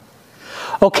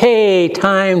Okay,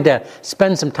 time to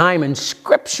spend some time in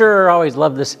Scripture. I always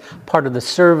love this part of the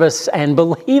service. And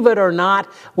believe it or not,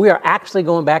 we are actually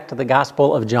going back to the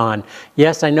Gospel of John.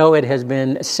 Yes, I know it has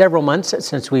been several months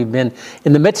since we've been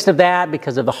in the midst of that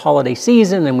because of the holiday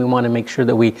season, and we want to make sure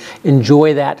that we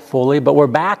enjoy that fully. But we're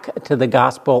back to the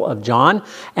Gospel of John,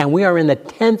 and we are in the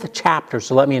 10th chapter.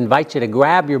 So let me invite you to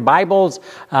grab your Bibles,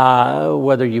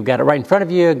 whether you've got it right in front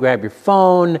of you, grab your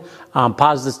phone,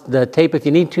 pause the tape if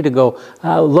you need to go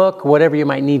look, whatever you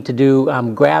might need to do,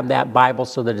 grab that Bible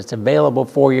so that it's available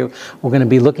for you. We're going to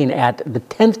be looking at the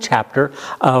 10th chapter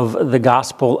of the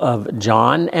Gospel of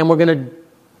John, and we're going to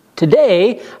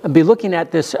today be looking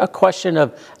at this question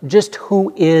of just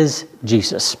who is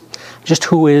Jesus? Just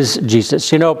who is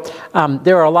Jesus? You know,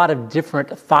 there are a lot of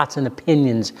different thoughts and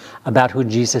opinions about who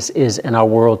Jesus is in our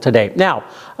world today. Now,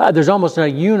 there's almost a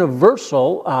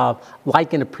universal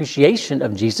like and appreciation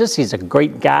of Jesus. He's a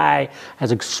great guy,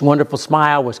 has a wonderful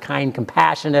smile, was kind,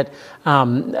 compassionate.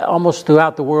 Almost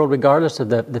throughout the world, regardless of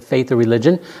the faith or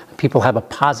religion, people have a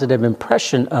positive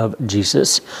impression of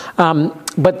Jesus.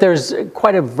 But there's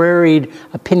quite a varied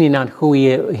opinion on who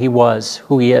he was,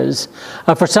 who he is.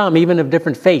 For some, even of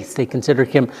different faiths, they consider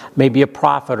him maybe a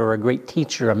prophet or a great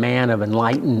teacher, a man of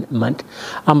enlightenment.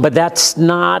 But that's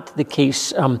not the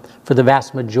case for the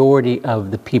vast majority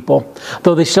of the people.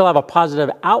 Though they still have a positive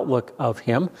outlook of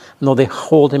him, and though they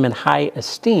hold him in high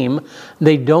esteem,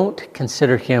 they don't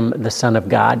consider him the Son of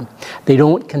God. They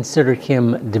don't consider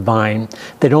him divine.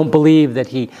 They don't believe that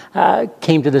he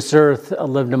came to this earth,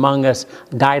 lived among us,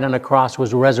 died on a cross,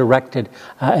 was resurrected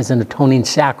as an atoning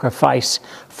sacrifice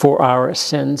for our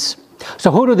sins.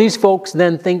 So who do these folks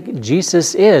then think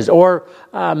Jesus is? Or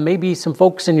maybe some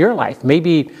folks in your life,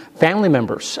 maybe family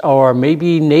members, or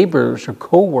maybe neighbors or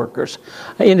co-workers,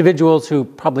 individuals who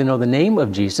probably know the name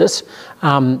of Jesus,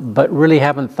 but really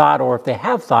haven't thought, or if they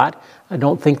have thought, I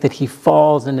don't think that he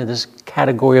falls into this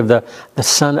category of the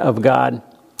Son of God.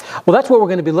 Well, that's what we're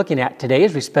going to be looking at today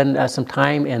as we spend some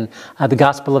time in the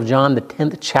Gospel of John, the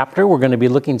 10th chapter. We're going to be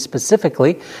looking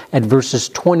specifically at verses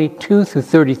 22 through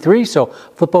 33. So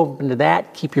flip open to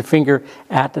that, keep your finger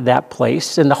at that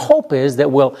place. And the hope is that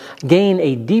we'll gain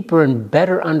a deeper and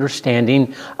better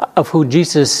understanding of who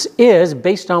Jesus is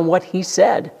based on what he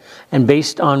said and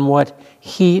based on what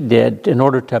he did in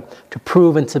order to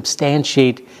prove and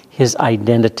substantiate his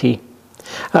identity.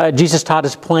 Jesus taught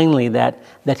us plainly that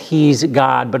he's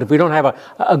God, but if we don't have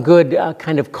a good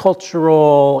kind of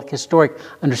cultural, historic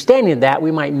understanding of that,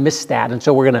 we might miss that. And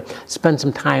so we're going to spend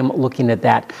some time looking at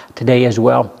that today as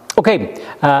well. Okay,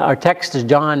 our text is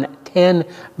John 10,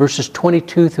 verses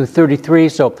 22 through 33.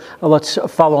 So let's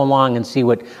follow along and see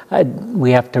what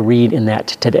we have to read in that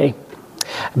today.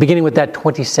 Beginning with that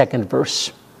 22nd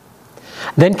verse.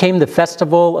 Then came the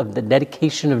festival of the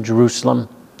dedication of Jerusalem.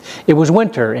 It was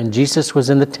winter, and Jesus was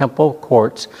in the temple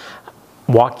courts,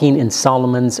 walking in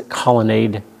Solomon's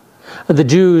colonnade. The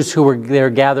Jews who were there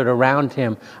gathered around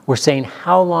him were saying,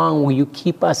 "How long will you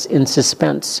keep us in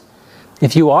suspense?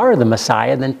 If you are the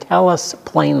Messiah, then tell us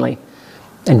plainly."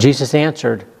 And Jesus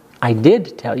answered, "I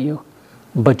did tell you,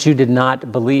 but you did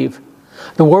not believe.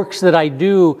 The works that I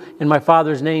do in my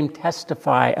Father's name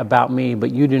testify about me,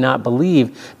 but you do not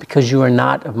believe because you are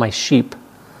not of my sheep.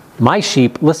 My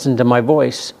sheep listen to my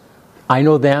voice. I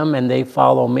know them and they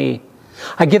follow me.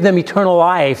 I give them eternal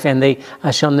life and they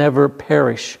shall never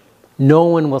perish. No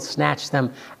one will snatch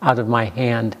them out of my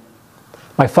hand.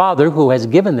 My Father who has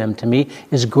given them to me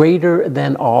is greater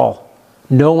than all.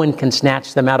 No one can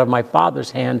snatch them out of my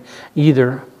Father's hand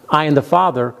either. I and the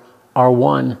Father are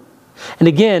one." And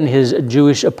again, his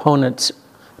Jewish opponents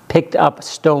picked up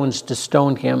stones to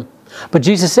stone him. But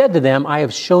Jesus said to them, "I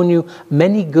have shown you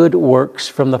many good works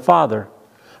from the Father.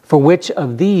 For which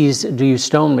of these do you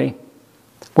stone me?"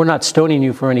 "We're not stoning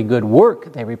you for any good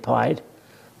work," they replied,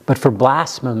 "but for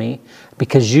blasphemy,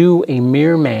 because you, a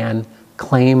mere man,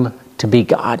 claim to be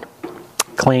God."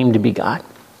 Claim to be God.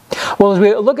 Well, as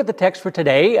we look at the text for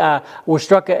today, we're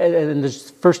struck in the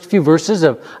first few verses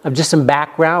of just some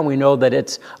background. We know that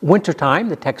it's wintertime.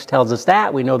 The text tells us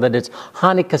that. We know that it's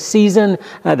Hanukkah season.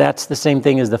 That's the same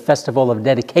thing as the Festival of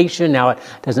Dedication. Now, it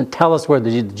doesn't tell us whether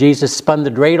Jesus spun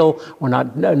the dreidel. We're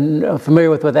not familiar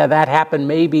with whether that happened.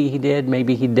 Maybe he did,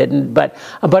 maybe he didn't. But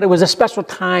it was a special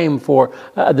time for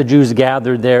the Jews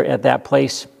gathered there at that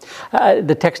place.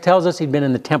 The text tells us he'd been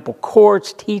in the temple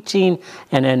courts teaching,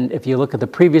 and then if you look at the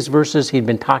previous verses, he'd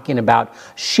been talking about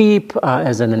sheep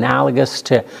as an analogous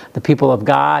to the people of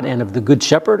God and of the Good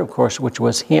Shepherd, of course, which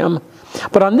was him.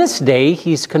 But on this day,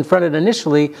 he's confronted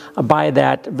initially by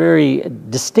that very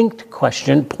distinct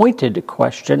question, pointed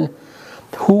question,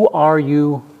 who are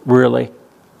you really?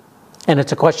 And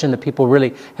it's a question that people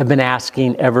really have been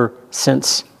asking ever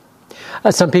since.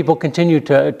 Some people continue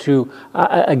to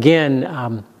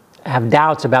have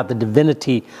doubts about the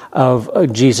divinity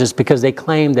of Jesus because they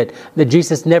claim that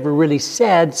Jesus never really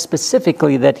said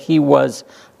specifically that he was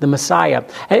the Messiah.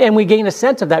 And we gain a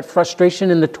sense of that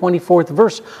frustration in the 24th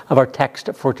verse of our text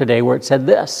for today, where it said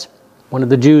this. One of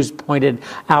the Jews pointed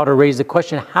out or raised the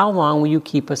question, "How long will you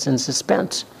keep us in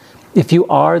suspense? If you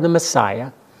are the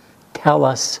Messiah, tell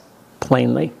us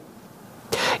plainly."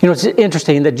 You know, it's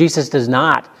interesting that Jesus does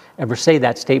not ever say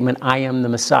that statement, "I am the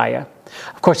Messiah."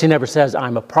 Of course, he never says,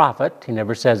 "I'm a prophet." He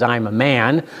never says, "I'm a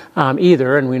man,"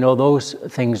 either, and we know those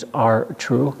things are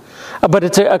true. But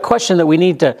it's a question that we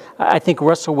need to, I think,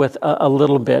 wrestle with a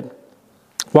little bit.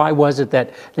 Why was it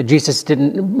that Jesus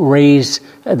didn't raise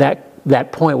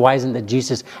that point? Why isn't that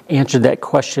Jesus answered that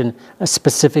question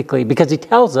specifically? Because he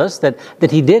tells us that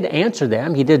he did answer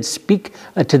them. He did speak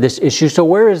to this issue. So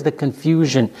where is the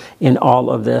confusion in all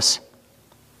of this?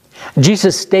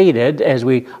 Jesus stated, as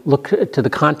we look to the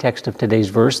context of today's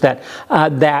verse,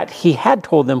 that he had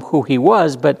told them who he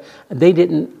was, but they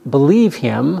didn't believe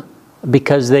him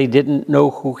because they didn't know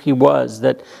who he was,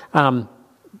 that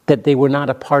they were not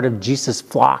a part of Jesus'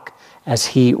 flock, as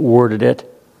he worded it.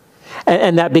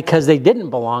 And that because they didn't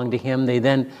belong to him, they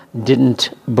then didn't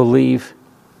believe.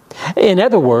 In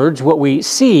other words, what we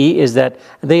see is that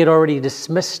they had already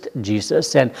dismissed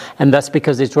Jesus, and thus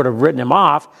because they'd sort of written him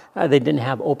off, they didn't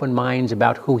have open minds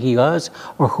about who he was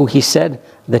or who he said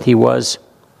that he was.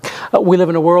 We live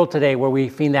in a world today where we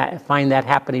find that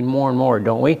happening more and more,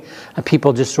 don't we?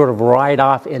 People just sort of write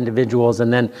off individuals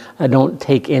and then don't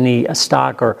take any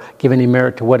stock or give any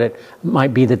merit to what it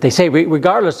might be that they say,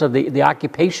 regardless of the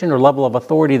occupation or level of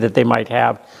authority that they might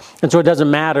have. And so it doesn't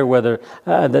matter whether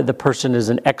the person is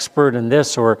an expert in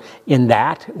this or in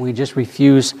that. We just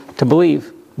refuse to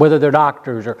believe, whether they're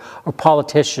doctors or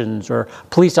politicians or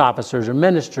police officers or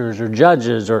ministers or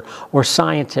judges or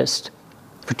scientists.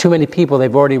 For too many people,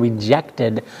 they've already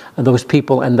rejected those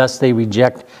people, and thus they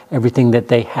reject everything that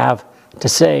they have to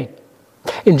say.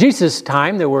 In Jesus'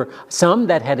 time, there were some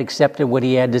that had accepted what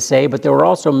he had to say, but there were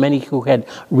also many who had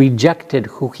rejected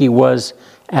who he was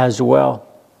as well.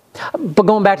 But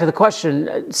going back to the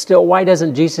question, still, why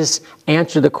doesn't Jesus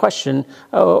answer the question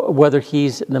whether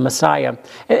he's the Messiah?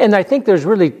 And I think there's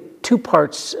really two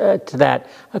parts to that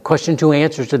question, two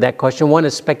answers to that question. One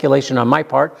is speculation on my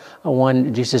part.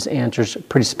 One, Jesus answers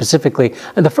pretty specifically.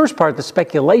 And the first part, the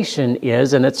speculation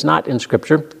is, and it's not in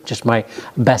Scripture, just my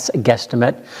best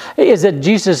guesstimate, is that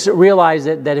Jesus realized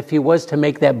that if he was to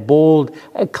make that bold,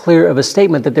 clear of a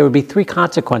statement, that there would be three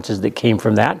consequences that came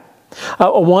from that.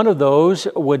 One of those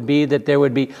would be that there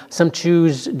would be some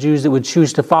Jews that would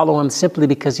choose to follow him simply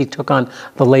because he took on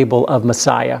the label of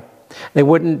Messiah. They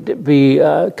wouldn't be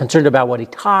concerned about what he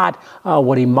taught,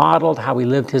 what he modeled, how he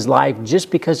lived his life, just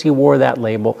because he wore that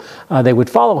label. They would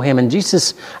follow him. And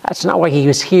Jesus, that's not why he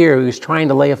was here. He was trying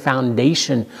to lay a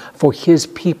foundation for his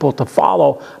people to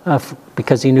follow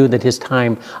because he knew that his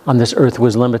time on this earth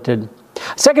was limited.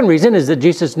 Second reason is that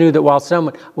Jesus knew that while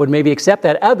some would maybe accept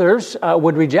that, others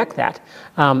would reject that.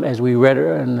 As we read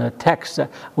in the text,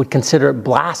 would consider it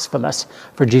blasphemous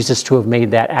for Jesus to have made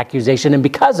that accusation. And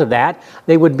because of that,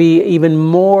 they would be even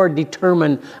more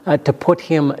determined to put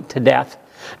him to death.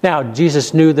 Now,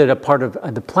 Jesus knew that a part of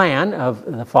the plan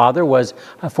of the Father was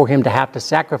for him to have to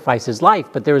sacrifice his life,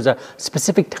 but there was a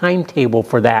specific timetable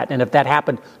for that. And if that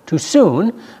happened too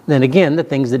soon, then again, the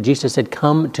things that Jesus had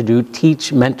come to do,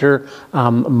 teach, mentor,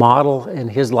 model in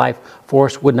his life for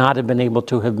us, would not have been able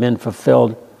to have been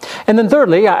fulfilled. And then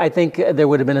thirdly, I think there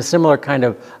would have been a similar kind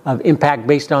of impact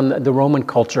based on the Roman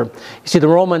culture. You see, the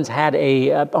Romans had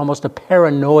almost a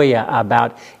paranoia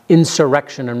about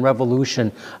insurrection and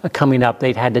revolution coming up.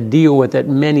 They'd had to deal with it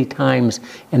many times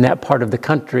in that part of the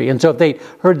country. And so if they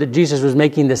heard that Jesus was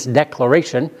making this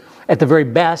declaration, at the very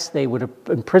best, they would have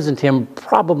imprisoned him.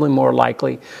 Probably more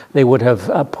likely, they would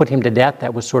have put him to death.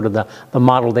 That was sort of the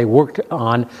model they worked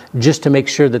on, just to make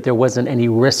sure that there wasn't any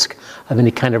risk of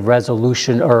any kind of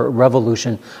resolution or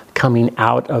revolution coming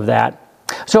out of that.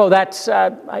 So that's,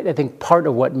 I think, part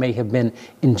of what may have been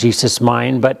in Jesus'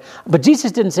 mind. But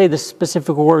Jesus didn't say the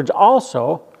specific words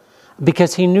also,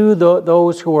 because he knew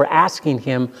those who were asking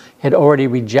him had already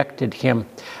rejected him.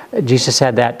 Jesus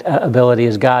had that ability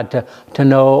as God to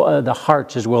know the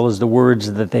hearts as well as the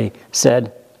words that they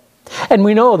said. And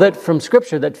we know that from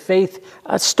Scripture that faith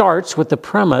starts with the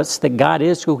premise that God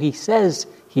is who he says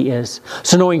he is.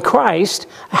 So knowing Christ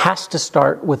has to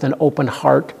start with an open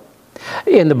heart.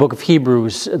 In the book of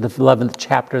Hebrews, the 11th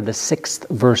chapter, the 6th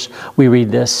verse, we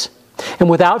read this. And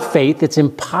without faith, it's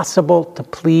impossible to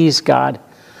please God.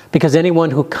 because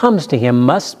anyone who comes to him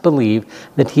must believe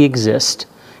that he exists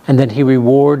and that he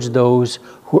rewards those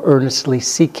who earnestly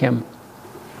seek him.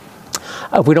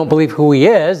 If we don't believe who he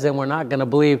is, then we're not going to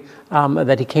believe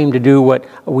that he came to do what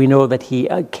we know that he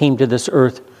came to this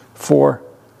earth for.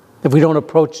 If we don't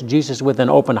approach Jesus with an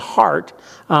open heart,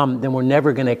 then we're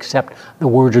never going to accept the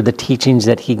words or the teachings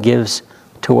that he gives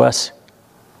to us.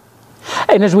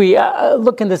 And as we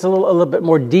look in this a little bit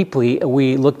more deeply,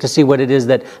 we look to see what it is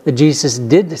that Jesus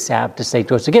did have to say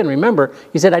to us. Again, remember,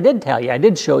 he said, I did tell you, I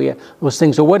did show you those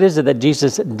things. So what is it that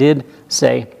Jesus did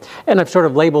say? And I've sort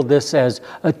of labeled this as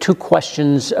two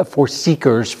questions for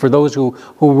seekers, for those who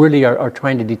really are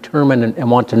trying to determine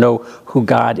and want to know who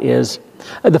God is.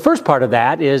 The first part of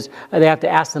that is they have to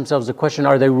ask themselves the question,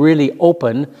 are they really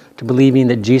open to believing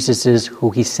that Jesus is who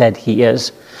he said he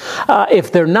is?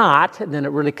 If they're not, then it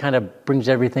really kind of brings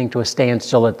everything to a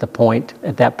standstill at that point.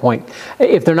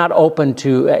 If they're not open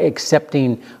to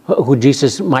accepting who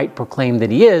Jesus might proclaim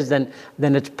that he is, then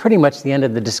it's pretty much the end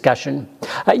of the discussion.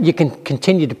 You can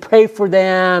continue to pray for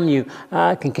them. You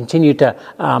can continue to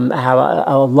have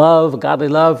a godly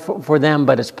love for them,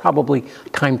 but it's probably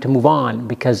time to move on,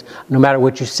 because no matter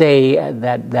what you say,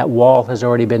 that wall has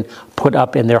already been put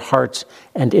up in their hearts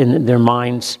and in their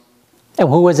minds. And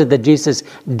who was it that Jesus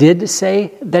did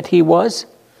say that he was?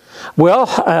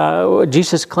 Well,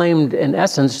 Jesus claimed, in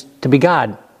essence, to be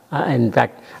God. In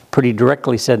fact, pretty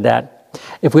directly said that.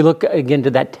 If we look again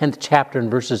to that 10th chapter in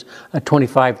verses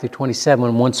 25 through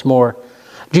 27 once more,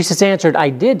 Jesus answered, I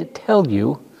did tell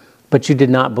you, but you did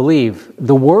not believe.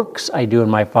 The works I do in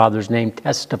my Father's name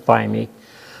testify me,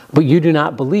 but you do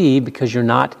not believe because you're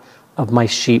not of my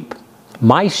sheep.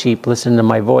 My sheep listen to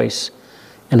my voice,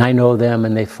 and I know them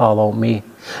and they follow me.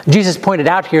 Jesus pointed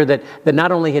out here that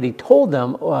not only had he told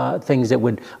them things that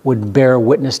would bear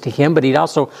witness to him, but he'd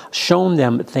also shown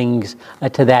them things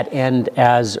to that end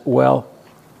as well.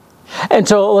 And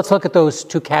so let's look at those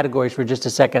two categories for just a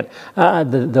second.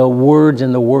 The words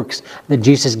and the works that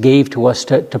Jesus gave to us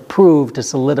to prove, to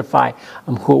solidify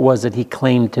who it was that he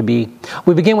claimed to be.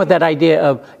 We begin with that idea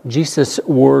of Jesus'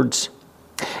 words.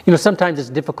 You know, sometimes it's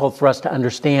difficult for us to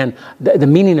understand the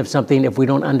meaning of something if we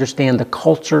don't understand the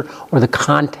culture or the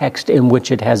context in which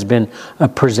it has been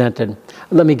presented.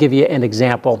 Let me give you an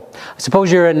example.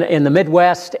 Suppose you're in the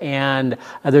Midwest and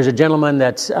there's a gentleman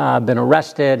that's been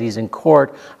arrested. He's in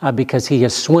court because he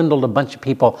has swindled a bunch of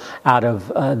people out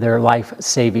of their life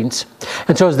savings.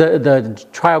 And so as the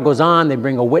trial goes on, they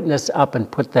bring a witness up and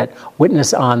put that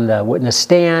witness on the witness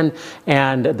stand,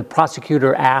 and the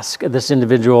prosecutor asks this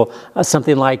individual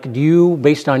something like, do you,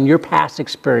 based on your past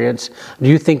experience, do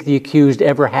you think the accused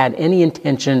ever had any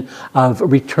intention of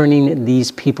returning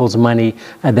these people's money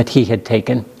that he had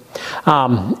taken?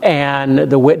 And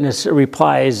the witness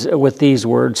replies with these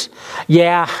words,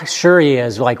 yeah, sure he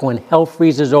is, like when hell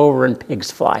freezes over and pigs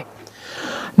fly.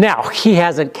 Now, he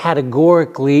hasn't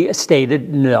categorically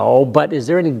stated no, but is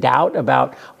there any doubt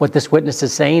about what this witness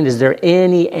is saying? Is there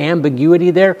any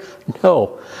ambiguity there?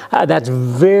 No. That's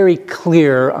very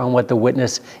clear on what the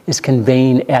witness is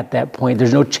conveying at that point.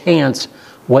 There's no chance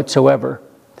whatsoever.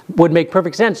 Would make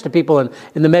perfect sense to people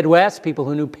in the Midwest, people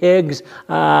who knew pigs,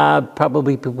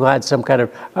 probably people who had some kind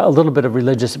of, a little bit of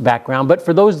religious background. But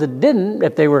for those that didn't,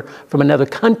 if they were from another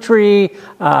country,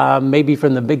 maybe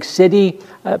from the big city,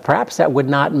 perhaps that would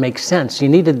not make sense. You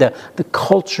needed the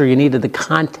culture, you needed the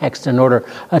context in order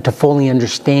to fully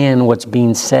understand what's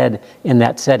being said in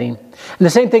that setting. And the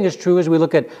same thing is true as we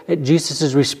look at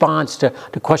Jesus' response to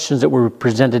questions that were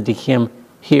presented to him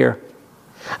here.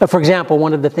 For example,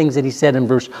 one of the things that he said in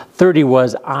verse 30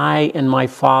 was, I and my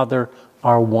Father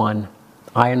are one.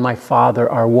 I and my Father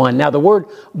are one. Now, the word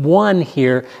one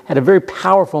here had a very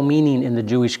powerful meaning in the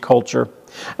Jewish culture.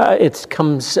 It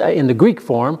comes in the Greek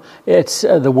form. It's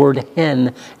the word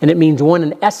hen, and it means one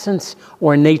in essence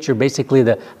or in nature, basically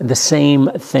the same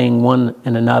thing, one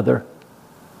and another.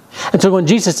 And so when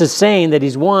Jesus is saying that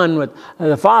he's one with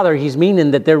the Father, he's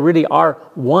meaning that there really are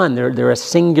one. They're a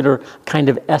singular kind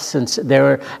of essence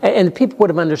there. And people would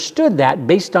have understood that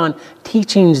based on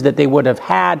teachings that they would have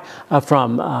had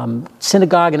from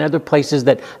synagogue and other places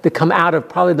that come out of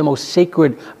probably the most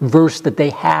sacred verse that they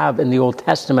have in the Old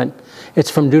Testament.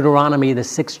 It's from Deuteronomy, the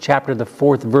 6th chapter, the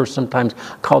 4th verse, sometimes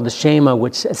called the Shema,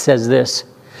 which says this,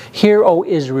 Hear, O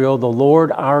Israel, the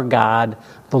Lord our God,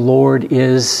 the Lord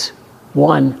is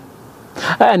one.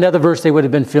 Another verse they would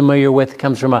have been familiar with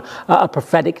comes from a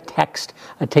prophetic text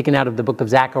taken out of the book of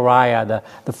Zechariah,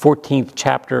 the 14th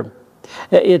chapter.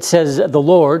 It says, the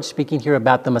Lord, speaking here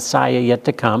about the Messiah yet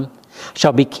to come,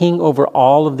 shall be king over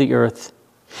all of the earth.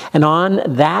 And on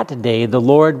that day the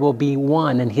Lord will be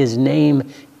one, and his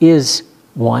name is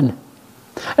one.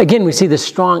 Again, we see the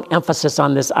strong emphasis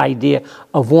on this idea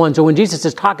of one. So when Jesus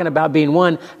is talking about being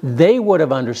one, they would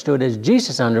have understood, as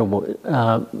Jesus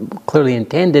clearly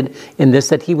intended in this,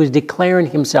 that he was declaring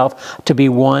himself to be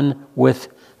one with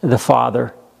the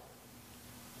Father.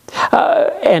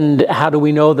 And how do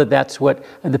we know that that's what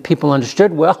the people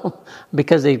understood? Well,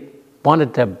 because they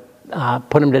wanted to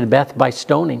put him to death by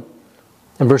stoning.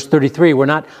 In verse 33, we're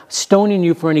not stoning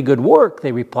you for any good work,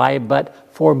 they reply, but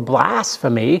for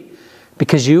blasphemy,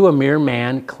 because you, a mere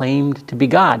man, claimed to be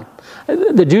God.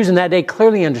 The Jews in that day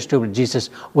clearly understood what Jesus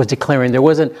was declaring. There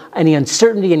wasn't any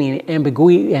uncertainty, any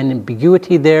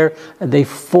ambiguity there. They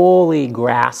fully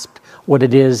grasped what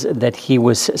it is that he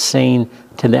was saying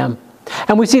to them.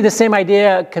 And we see the same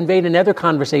idea conveyed in other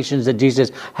conversations that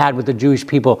Jesus had with the Jewish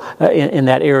people in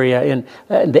that area. In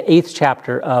the 8th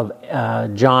chapter of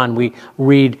John, we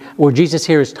read where Jesus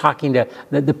here is talking to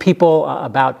the people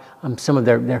about some of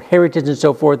their heritage and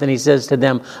so forth. And he says to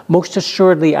them, "Most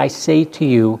assuredly I say to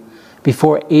you,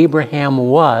 before Abraham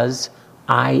was,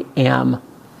 I am."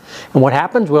 And what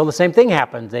happens? Well, the same thing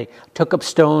happens. They took up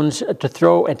stones to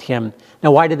throw at him.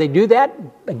 Now, why did they do that?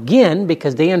 Again,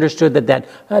 because they understood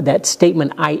that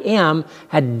statement, "I am,"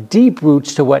 had deep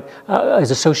roots to what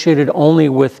is associated only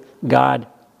with God.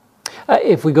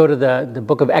 If we go to the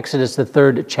book of Exodus, the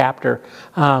 3rd chapter,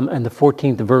 and the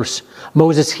 14th verse,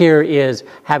 Moses here is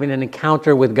having an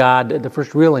encounter with God, the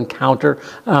first real encounter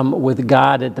with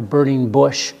God at the burning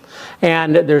bush.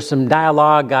 And there's some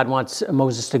dialogue. God wants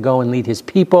Moses to go and lead his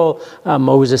people.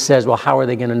 Moses says, well, how are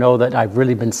they going to know that I've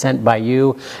really been sent by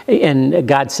you? And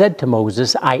God said to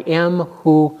Moses, "I am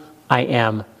who I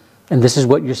am." And this is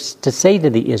what you're to say to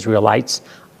the Israelites: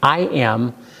 "I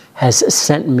am has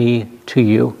sent me to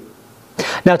you."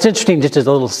 Now, it's interesting, just as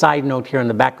a little side note here in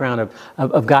the background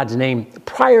of God's name,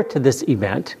 prior to this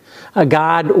event,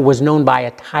 God was known by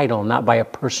a title, not by a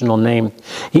personal name.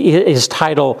 His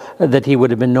title that he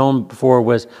would have been known for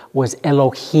was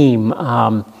Elohim,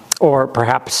 or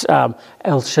perhaps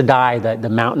El Shaddai, the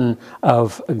mountain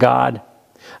of God.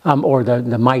 Or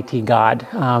the mighty God,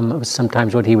 was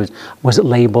sometimes what he was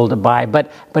labeled by.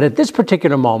 But at this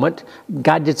particular moment,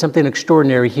 God did something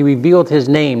extraordinary. He revealed his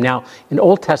name. Now, in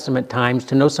Old Testament times,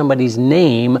 to know somebody's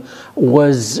name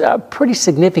was a pretty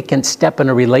significant step in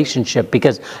a relationship,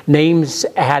 because names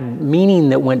had meaning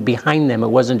that went behind them. It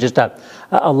wasn't just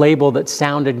a label that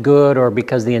sounded good, or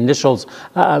because the initials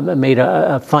made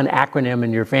a fun acronym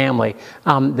in your family.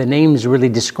 The names really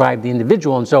described the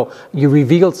individual, and so you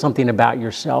revealed something about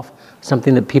yourself,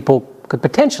 something that people could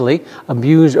potentially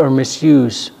abuse or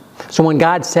misuse. So when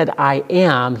God said, "I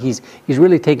am," he's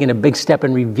really taking a big step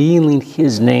in revealing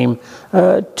his name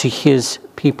to his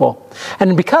people.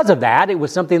 And because of that, it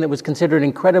was something that was considered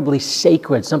incredibly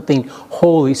sacred, something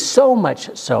holy, so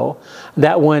much so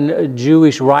that when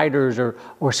Jewish writers or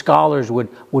scholars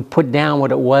would put down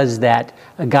what it was that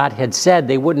God had said,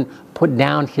 they wouldn't put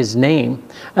down his name.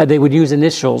 They would use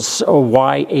initials,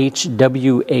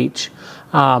 YHWH,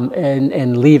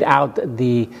 and leave out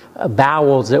the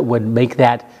vowels that would make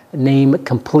that name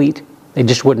complete. They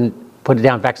just wouldn't put it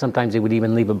down. In fact, sometimes they would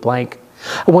even leave it blank.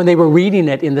 When they were reading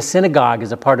it in the synagogue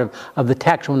as a part of the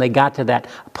text, when they got to that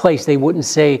place, they wouldn't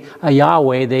say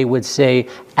Yahweh, they would say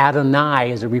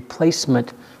Adonai as a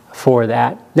replacement for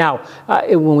that. Now,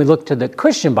 when we look to the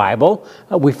Christian Bible,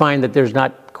 we find that there's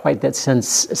not quite that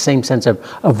same sense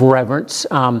of reverence.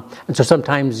 And so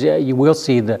sometimes you will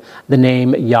see the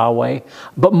name Yahweh,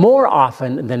 but more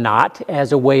often than not,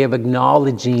 as a way of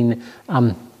acknowledging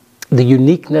the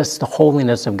uniqueness, the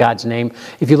holiness of God's name.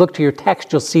 If you look to your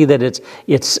text, you'll see that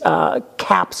it's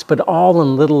caps, but all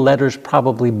in little letters,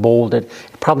 probably bolded.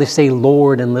 Probably say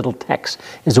Lord in little text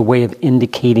is a way of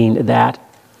indicating that.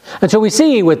 And so we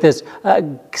see with this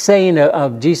saying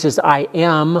of Jesus, "I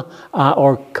am,"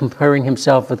 or comparing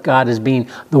himself with God as being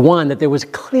the one, that there was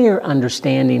clear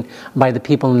understanding by the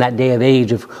people in that day of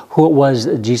age of who it was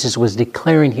that Jesus was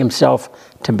declaring himself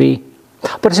to be.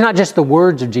 But it's not just the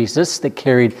words of Jesus that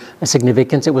carried a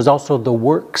significance, it was also the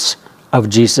works of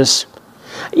Jesus.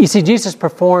 You see, Jesus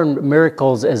performed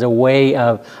miracles as a way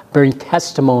of bearing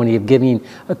testimony, of giving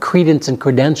credence and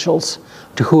credentials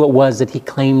to who it was that he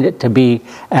claimed it to be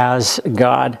as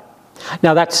God.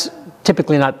 Now, that's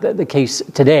typically not the case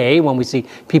today. When we see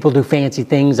people do fancy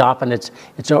things, often it's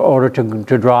in order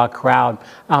to draw a crowd.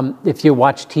 If you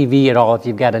watch TV at all, if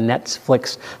you've got a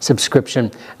Netflix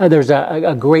subscription, there's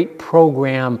a great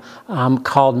program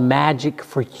called Magic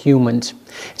for Humans.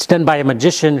 It's done by a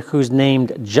magician who's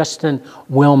named Justin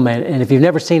Willman. And if you've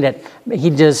never seen it, he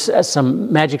does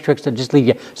some magic tricks that just leave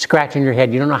you scratching your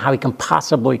head. You don't know how he can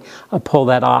possibly pull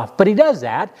that off. But he does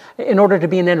that in order to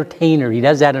be an entertainer. He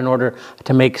does that in order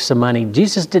to make some money.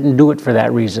 Jesus didn't do it for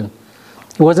that reason.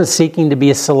 He wasn't seeking to be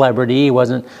a celebrity. He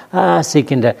wasn't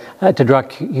seeking to draw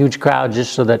huge crowds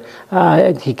just so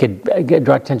that he could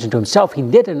draw attention to himself. He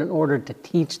did it in order to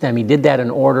teach them. He did that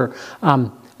in order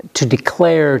to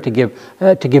declare, to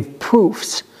give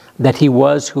proofs that he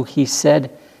was who he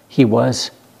said he was.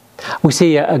 We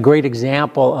see a great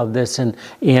example of this in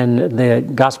the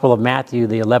Gospel of Matthew,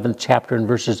 the 11th chapter, in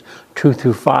verses 2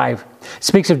 through 5. It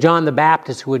speaks of John the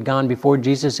Baptist, who had gone before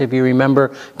Jesus, if you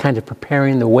remember, kind of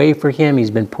preparing the way for him. He's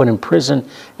been put in prison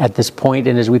at this point,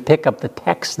 and as we pick up the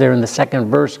text there in the second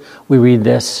verse, we read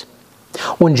this.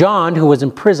 When John, who was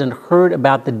in prison, heard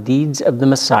about the deeds of the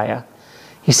Messiah,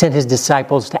 he sent his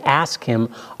disciples to ask him,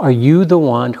 "Are you the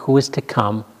one who is to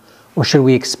come, or should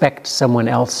we expect someone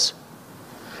else?"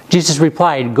 Jesus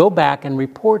replied, "Go back and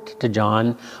report to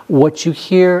John what you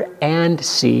hear and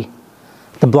see.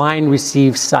 The blind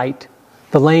receive sight,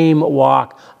 the lame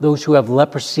walk, those who have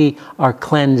leprosy are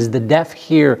cleansed, the deaf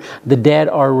hear, the dead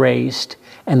are raised,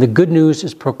 and the good news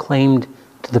is proclaimed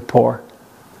to the poor."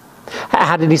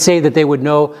 How did he say that they would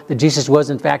know that Jesus was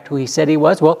in fact who he said he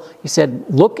was? Well, he said,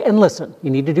 look and listen. You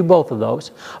need to do both of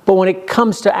those. But when it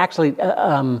comes to actually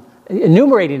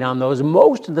enumerating on those,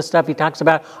 most of the stuff he talks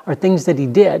about are things that he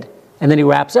did. And then he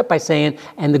wraps up by saying,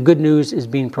 and the good news is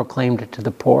being proclaimed to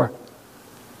the poor.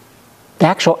 The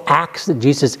actual acts that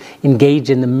Jesus engaged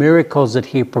in, the miracles that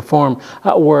he performed,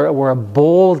 were a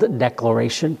bold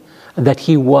declaration that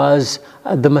he was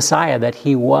the Messiah, that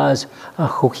he was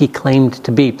who he claimed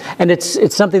to be. And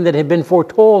it's something that had been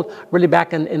foretold really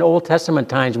back in Old Testament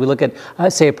times. We look at,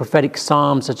 say, a prophetic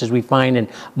psalm such as we find in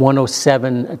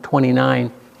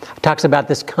 107:29. It talks about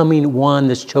this coming one,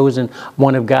 this chosen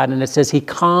one of God, and it says, he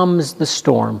calms the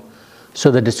storm so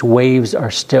that its waves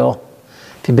are still.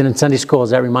 If you've been in Sunday school,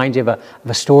 does that remind you of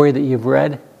a story that you've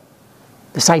read?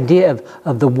 This idea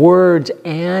of the words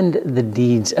and the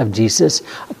deeds of Jesus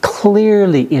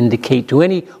clearly indicate to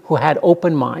any who had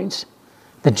open minds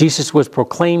that Jesus was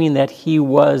proclaiming that he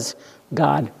was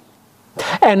God.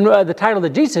 And the title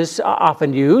that Jesus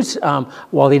often used,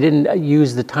 while he didn't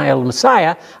use the title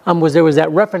Messiah, was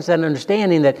that reference, that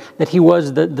understanding that he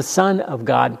was the Son of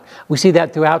God. We see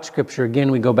that throughout Scripture.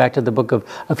 Again, we go back to the book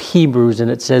of Hebrews, and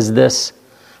it says this,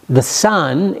 "The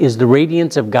Son is the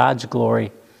radiance of God's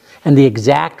glory and the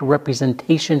exact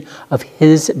representation of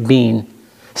his being,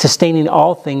 sustaining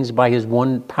all things by his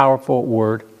one powerful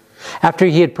word. After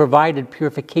he had provided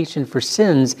purification for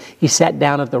sins, he sat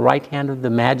down at the right hand of the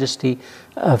majesty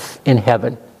in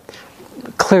heaven."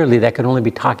 Clearly, that could only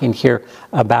be talking here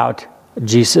about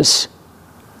Jesus.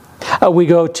 We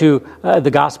go to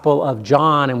the Gospel of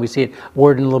John, and we see it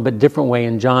worded in a little bit different way.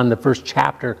 In John, the first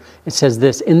chapter, it says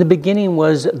this, "In the beginning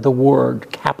was the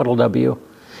Word," capital W,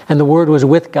 "and the Word was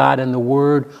with God, and the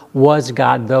Word was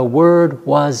God." The Word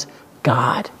was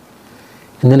God.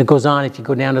 And then it goes on, if you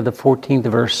go down to the 14th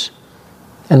verse,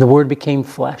 "And the Word became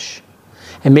flesh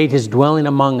and made his dwelling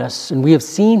among us, and we have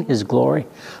seen his glory,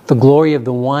 the glory of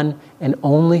the one and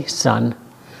only Son,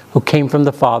 who came from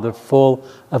the Father, full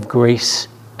of grace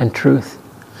and truth."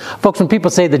 Folks, when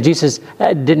people say that Jesus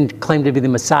didn't claim to be the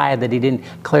Messiah, that he didn't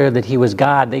declare that he was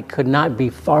God, they could not be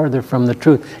farther from the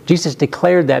truth. Jesus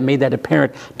declared that, made that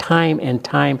apparent time and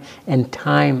time and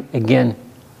time again.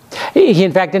 He,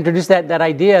 in fact, introduced that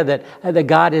idea that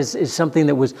God is something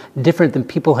that was different than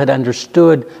people had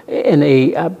understood in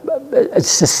a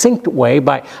succinct way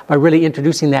by really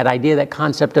introducing that idea, that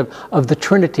concept of the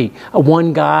Trinity, a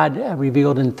one God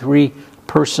revealed in three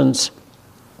persons.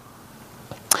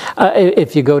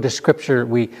 If you go to Scripture,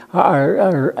 we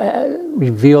are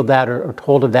revealed that or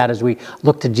told of that as we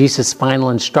look to Jesus' final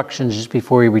instructions just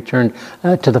before he returned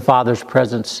to the Father's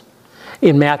presence.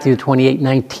 In Matthew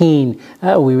 28:19,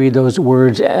 we read those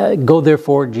words, "Go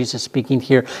therefore," Jesus speaking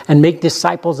here, "and make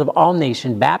disciples of all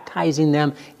nations, baptizing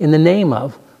them in the name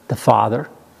of the Father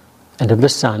and of the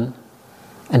Son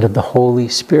and of the Holy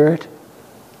Spirit."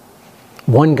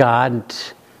 One God,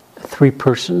 three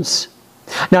persons.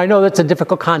 Now, I know that's a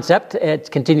difficult concept.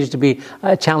 It continues to be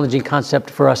a challenging concept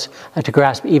for us to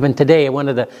grasp even today. One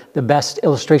of the best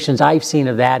illustrations I've seen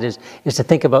of that is to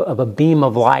think of a beam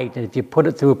of light. And if you put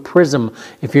it through a prism,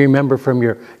 if you remember from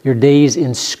your days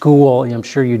in school, I'm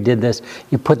sure you did this,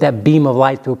 you put that beam of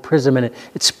light through a prism and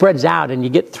it spreads out and you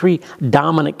get three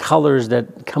dominant colors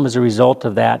that come as a result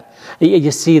of that.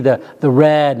 You see the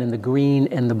red and the green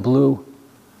and the blue.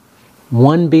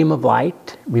 One beam of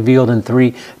light revealed in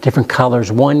three different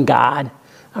colors. One God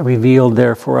revealed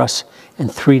there for us in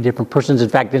three different persons. In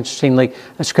fact, interestingly,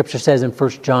 the Scripture says in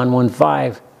 1 John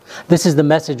 1:5, "This is the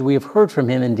message we have heard from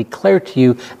him and declare to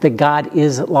you that God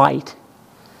is light,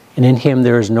 and in him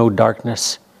there is no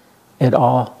darkness at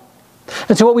all."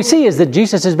 And so what we see is that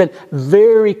Jesus has been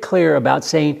very clear about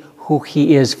saying who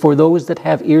he is for those that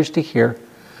have ears to hear,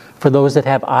 for those that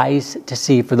have eyes to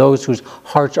see, for those whose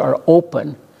hearts are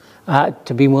open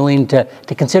to be willing to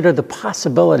consider the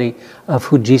possibility of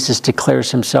who Jesus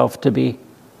declares himself to be.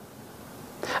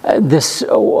 This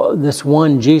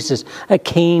one Jesus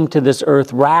came to this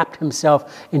earth, wrapped himself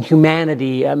in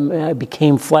humanity,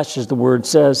 became flesh, as the word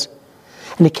says.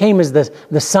 And he came as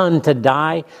the Son to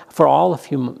die for all of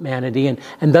humanity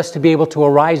and thus to be able to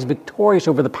arise victorious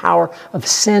over the power of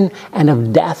sin and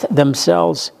of death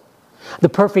themselves. The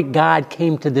perfect God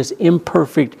came to this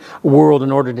imperfect world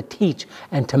in order to teach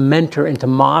and to mentor and to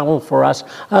model for us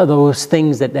those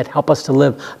things that help us to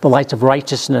live the lives of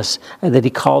righteousness that he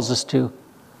calls us to.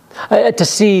 To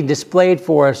see displayed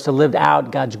for us, to live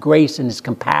out God's grace and his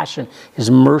compassion,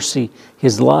 his mercy,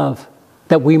 his love,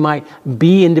 that we might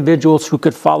be individuals who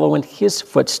could follow in his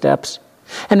footsteps.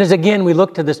 And as again we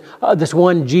look to this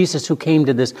one Jesus who came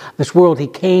to this world, he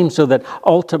came so that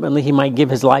ultimately he might give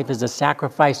his life as a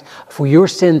sacrifice for your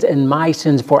sins and my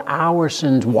sins, for our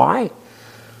sins. Why?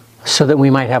 So that we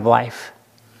might have life,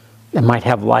 and might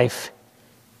have life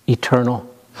eternal.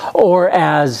 Or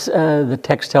as the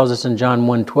text tells us in John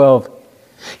 1:12,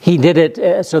 he did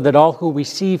it so that all who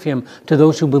receive him, to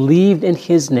those who believed in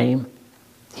his name,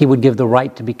 he would give the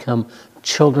right to become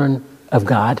children of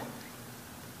God,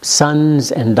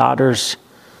 sons and daughters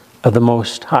of the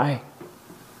Most High.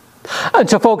 And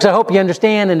so, folks, I hope you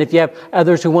understand, and if you have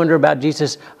others who wonder about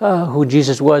Jesus, who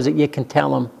Jesus was, that you can tell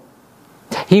them.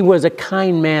 He was a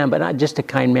kind man, but not just a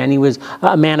kind man. He was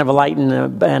a man of light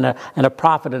and a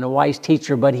prophet and a wise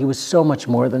teacher, but he was so much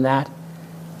more than that.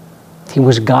 He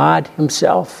was God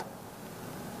himself,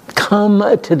 come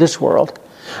to this world,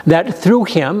 that through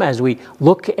him, as we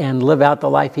look and live out the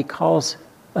life he calls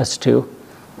us to,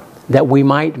 that we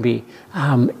might be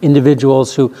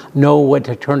individuals who know what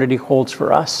eternity holds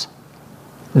for us.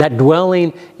 That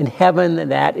dwelling in heaven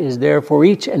that is there for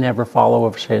each and every follower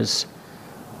of his.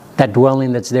 That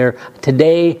dwelling that's there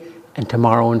today and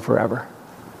tomorrow and forever.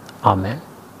 Amen.